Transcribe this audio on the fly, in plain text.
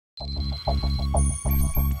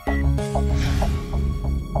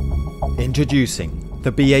Introducing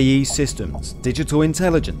the BAE Systems Digital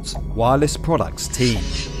Intelligence Wireless Products team.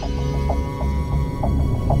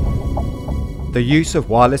 The use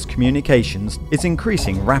of wireless communications is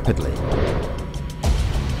increasing rapidly.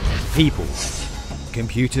 People,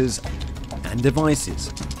 computers, and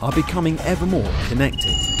devices are becoming ever more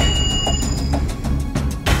connected.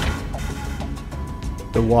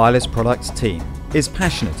 The Wireless Products team is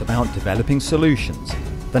passionate about developing solutions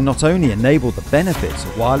that not only enable the benefits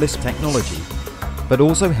of wireless technology, but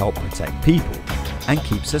also help protect people and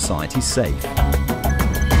keep society safe.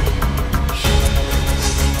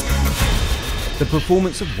 The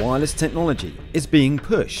performance of wireless technology is being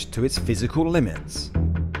pushed to its physical limits.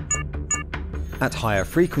 At higher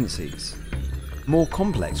frequencies, more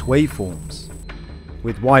complex waveforms,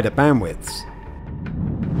 with wider bandwidths.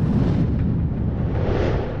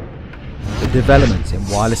 The developments in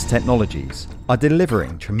wireless technologies are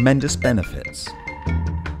delivering tremendous benefits.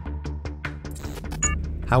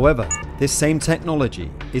 However, this same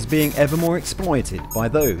technology is being ever more exploited by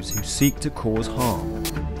those who seek to cause harm,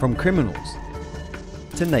 from criminals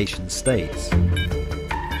to nation states.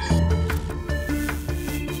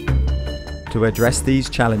 To address these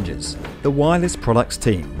challenges, the Wireless Products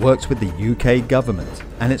team works with the UK government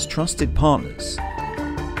and its trusted partners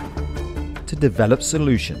to develop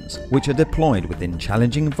solutions which are deployed within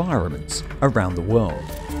challenging environments around the world.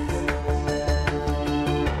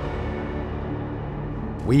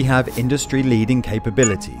 We have industry-leading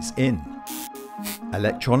capabilities in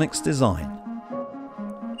electronics design,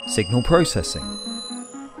 signal processing,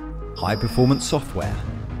 high-performance software,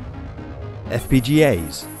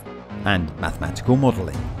 FPGAs, and mathematical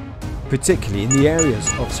modeling, particularly in the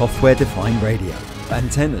areas of software-defined radio,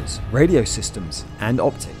 antennas, radio systems, and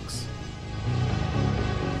optics.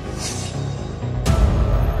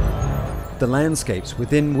 The landscapes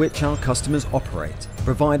within which our customers operate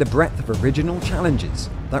provide a breadth of original challenges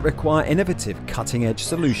that require innovative, cutting-edge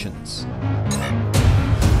solutions.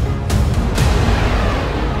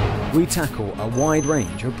 We tackle a wide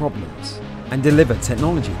range of problems and deliver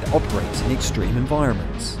technology that operates in extreme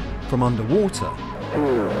environments, from underwater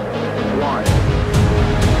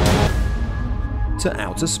to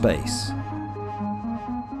outer space.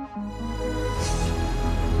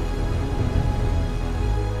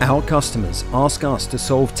 Our customers ask us to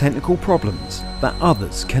solve technical problems that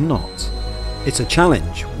others cannot. It's a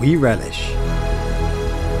challenge we relish.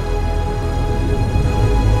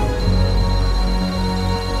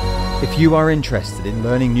 If you are interested in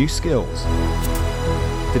learning new skills,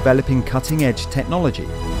 developing cutting-edge technology,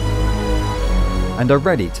 and are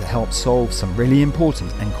ready to help solve some really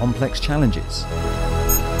important and complex challenges,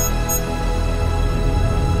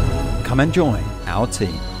 come and join our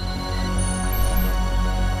team.